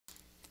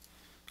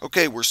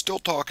Okay, we're still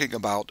talking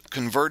about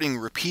converting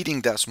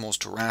repeating decimals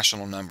to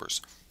rational numbers.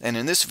 And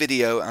in this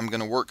video, I'm going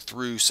to work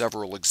through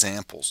several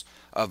examples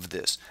of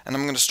this. And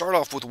I'm going to start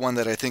off with one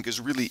that I think is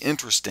really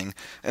interesting,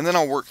 and then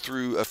I'll work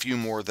through a few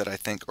more that I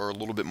think are a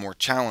little bit more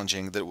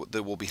challenging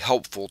that will be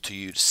helpful to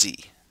you to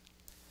see.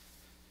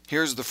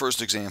 Here's the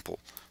first example.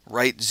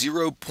 Write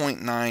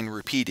 0.9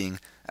 repeating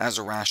as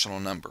a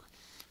rational number.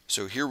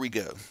 So here we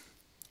go.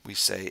 We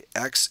say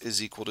x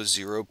is equal to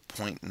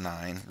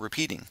 0.9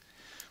 repeating.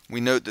 We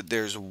note that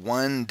there's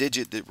one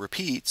digit that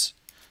repeats,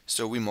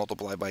 so we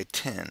multiply by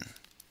 10.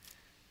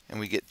 And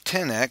we get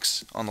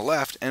 10x on the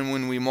left, and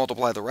when we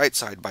multiply the right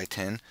side by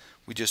 10,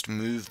 we just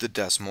move the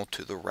decimal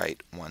to the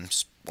right one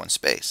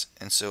space.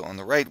 And so on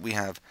the right we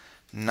have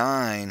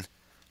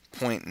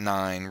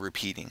 9.9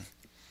 repeating.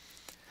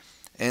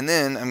 And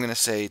then I'm going to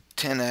say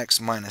 10x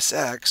minus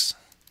x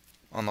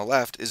on the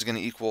left is going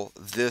to equal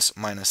this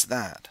minus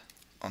that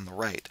on the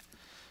right.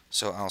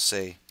 So I'll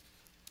say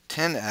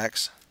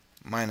 10x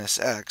minus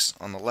x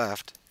on the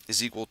left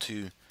is equal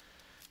to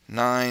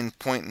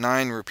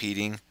 9.9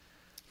 repeating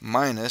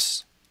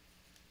minus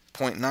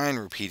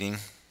 0.9 repeating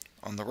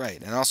on the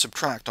right. And I'll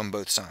subtract on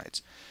both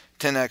sides.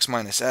 10x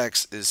minus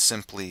x is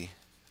simply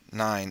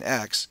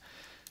 9x.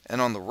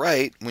 And on the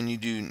right, when you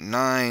do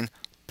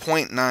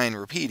 9.9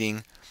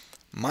 repeating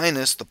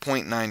minus the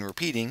 0.9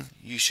 repeating,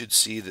 you should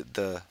see that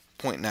the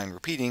 0.9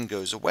 repeating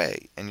goes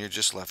away, and you're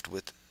just left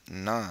with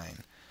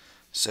 9.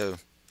 So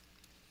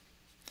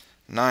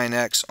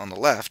 9x on the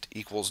left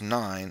equals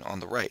 9 on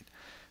the right.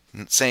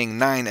 Saying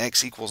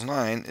 9x equals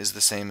 9 is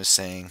the same as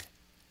saying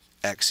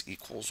x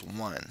equals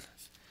 1.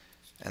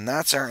 And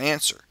that's our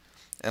answer.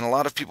 And a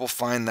lot of people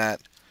find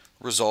that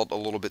result a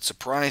little bit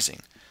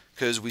surprising,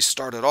 because we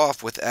started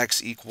off with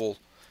x equals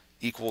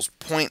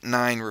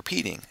 0.9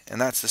 repeating,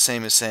 and that's the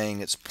same as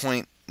saying it's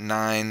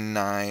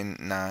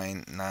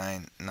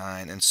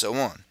 0.99999 and so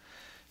on.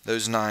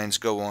 Those 9s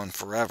go on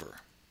forever.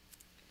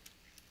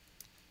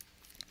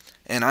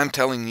 And I'm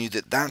telling you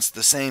that that's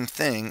the same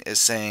thing as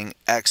saying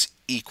x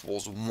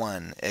equals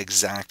 1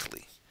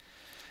 exactly.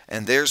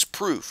 And there's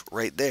proof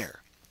right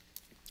there.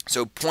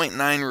 So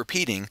 0.9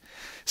 repeating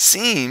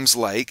seems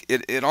like,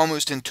 it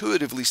almost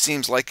intuitively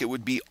seems like it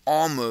would be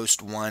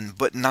almost 1,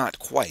 but not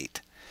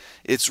quite.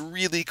 It's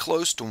really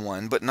close to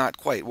 1, but not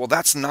quite. Well,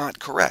 that's not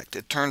correct.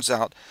 It turns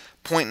out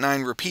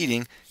 0.9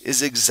 repeating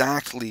is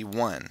exactly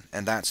 1,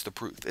 and that's the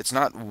proof. It's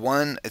not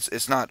 1,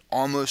 it's not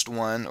almost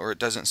 1, or it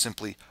doesn't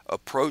simply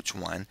approach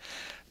 1.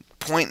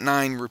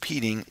 0.9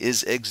 repeating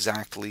is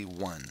exactly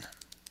 1.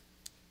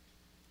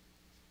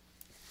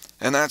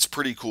 And that's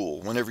pretty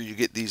cool. Whenever you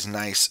get these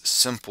nice,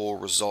 simple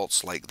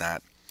results like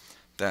that,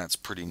 that's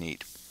pretty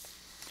neat.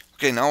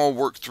 Okay, now I'll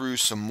work through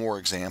some more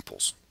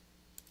examples.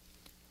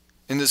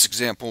 In this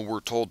example, we're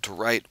told to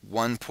write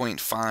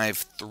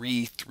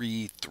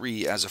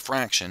 1.5333 as a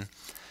fraction,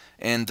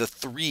 and the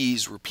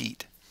 3's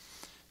repeat.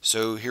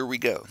 So here we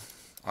go.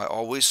 I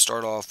always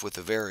start off with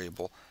a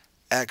variable.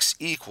 X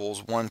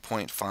equals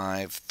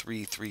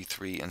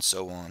 1.5333 and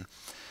so on.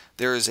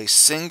 There is a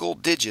single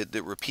digit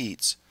that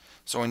repeats,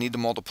 so I need to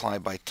multiply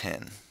by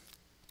 10.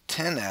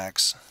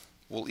 10x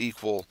will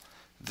equal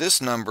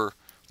this number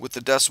with the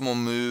decimal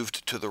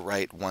moved to the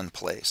right one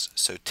place.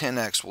 So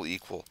 10x will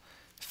equal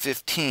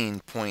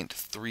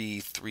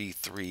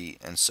 15.333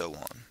 and so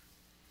on.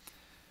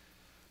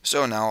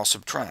 So now I'll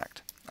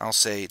subtract. I'll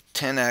say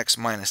 10x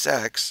minus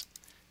x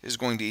is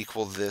going to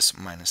equal this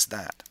minus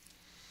that.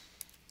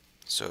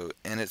 So,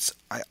 and it's,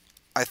 I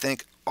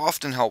think,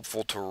 often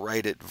helpful to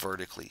write it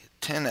vertically.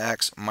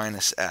 10x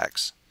minus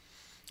x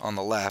on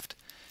the left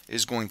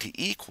is going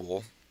to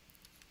equal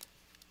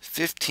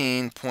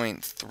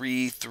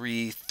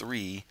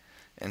 15.333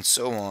 and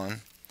so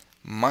on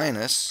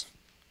minus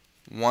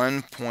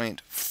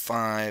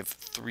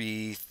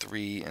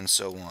 1.533 and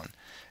so on.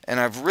 And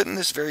I've written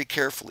this very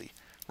carefully.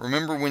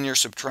 Remember, when you're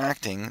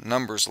subtracting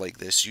numbers like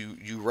this,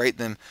 you write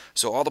them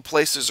so all the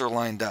places are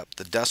lined up.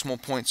 The decimal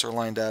points are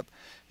lined up,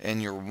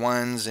 and your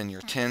ones and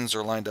your tens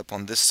are lined up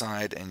on this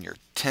side, and your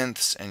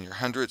tenths and your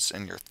hundredths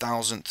and your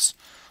thousandths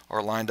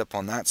are lined up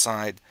on that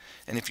side.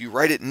 And if you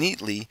write it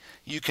neatly,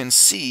 you can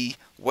see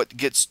what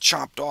gets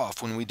chopped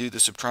off when we do the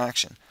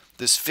subtraction.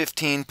 This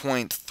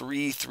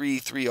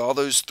 15.333, all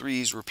those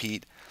 3's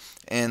repeat,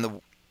 and the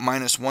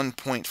minus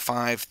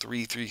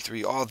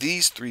 1.5333, all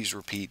these 3's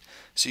repeat.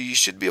 So you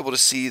should be able to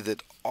see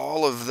that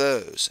all of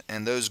those,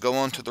 and those go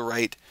on to the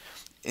right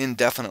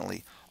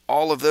indefinitely,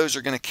 all of those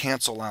are going to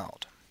cancel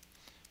out.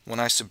 When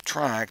I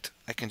subtract,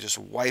 I can just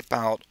wipe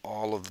out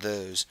all of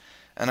those,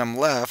 and I'm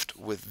left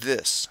with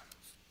this,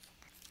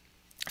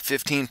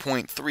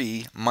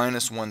 15.3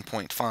 minus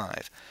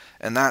 1.5,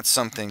 and that's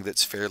something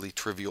that's fairly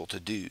trivial to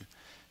do.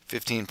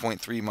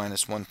 15.3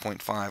 minus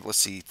 1.5, let's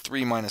see,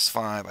 3 minus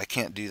 5, I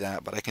can't do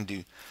that, but I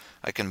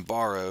can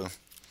borrow.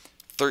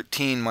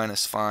 13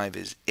 minus 5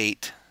 is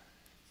 8,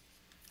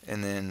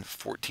 and then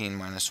 14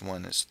 minus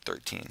 1 is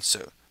 13,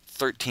 so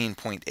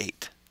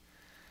 13.8.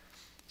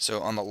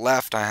 So on the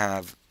left I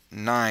have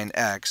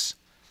 9x,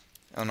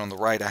 and on the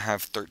right I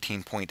have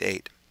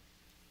 13.8.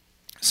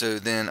 So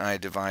then I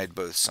divide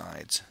both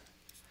sides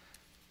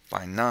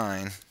by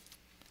 9,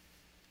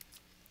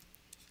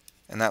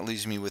 and that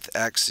leaves me with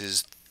x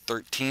is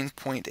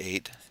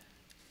 13.8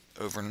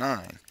 over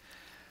 9.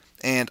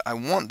 And I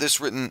want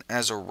this written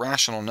as a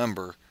rational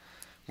number,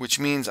 which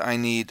means I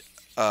need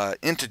an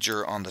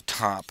integer on the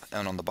top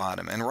and on the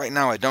bottom. And right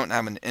now I don't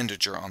have an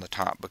integer on the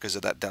top because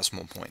of that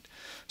decimal point.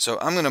 So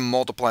I'm going to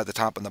multiply the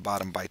top and the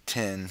bottom by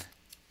 10,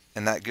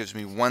 and that gives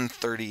me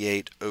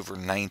 138 over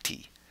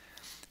 90.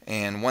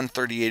 And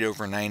 138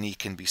 over 90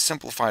 can be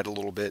simplified a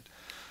little bit.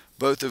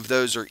 Both of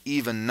those are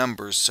even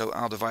numbers, so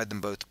I'll divide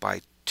them both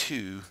by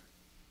 2.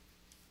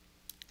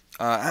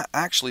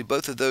 Actually,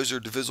 both of those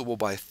are divisible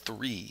by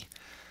 3.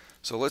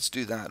 So let's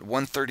do that.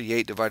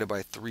 138 divided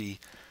by 3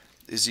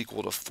 is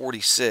equal to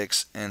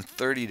 46, and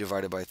 30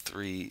 divided by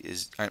 3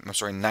 is,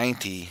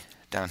 90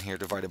 down here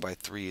divided by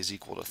 3 is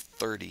equal to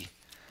 30.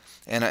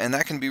 And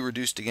that can be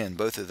reduced again.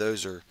 Both of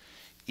those are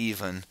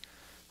even.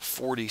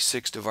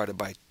 46 divided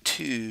by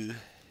 2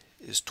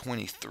 is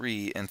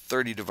 23, and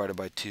 30 divided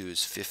by 2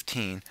 is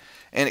 15.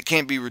 And it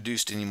can't be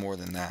reduced any more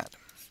than that.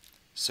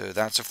 So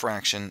that's a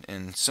fraction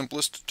in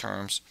simplest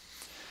terms.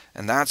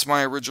 And that's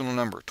my original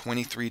number,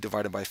 23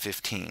 divided by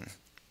 15.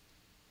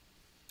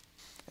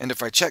 And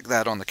if I check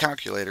that on the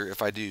calculator,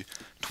 if I do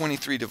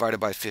 23 divided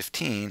by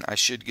 15, I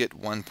should get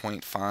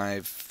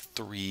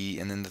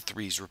 1.53, and then the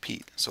 3's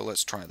repeat. So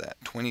let's try that.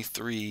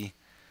 23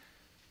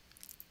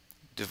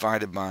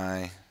 divided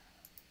by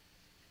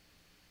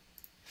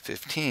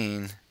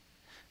 15,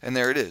 and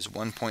there it is,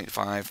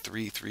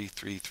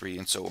 1.53333,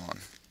 and so on.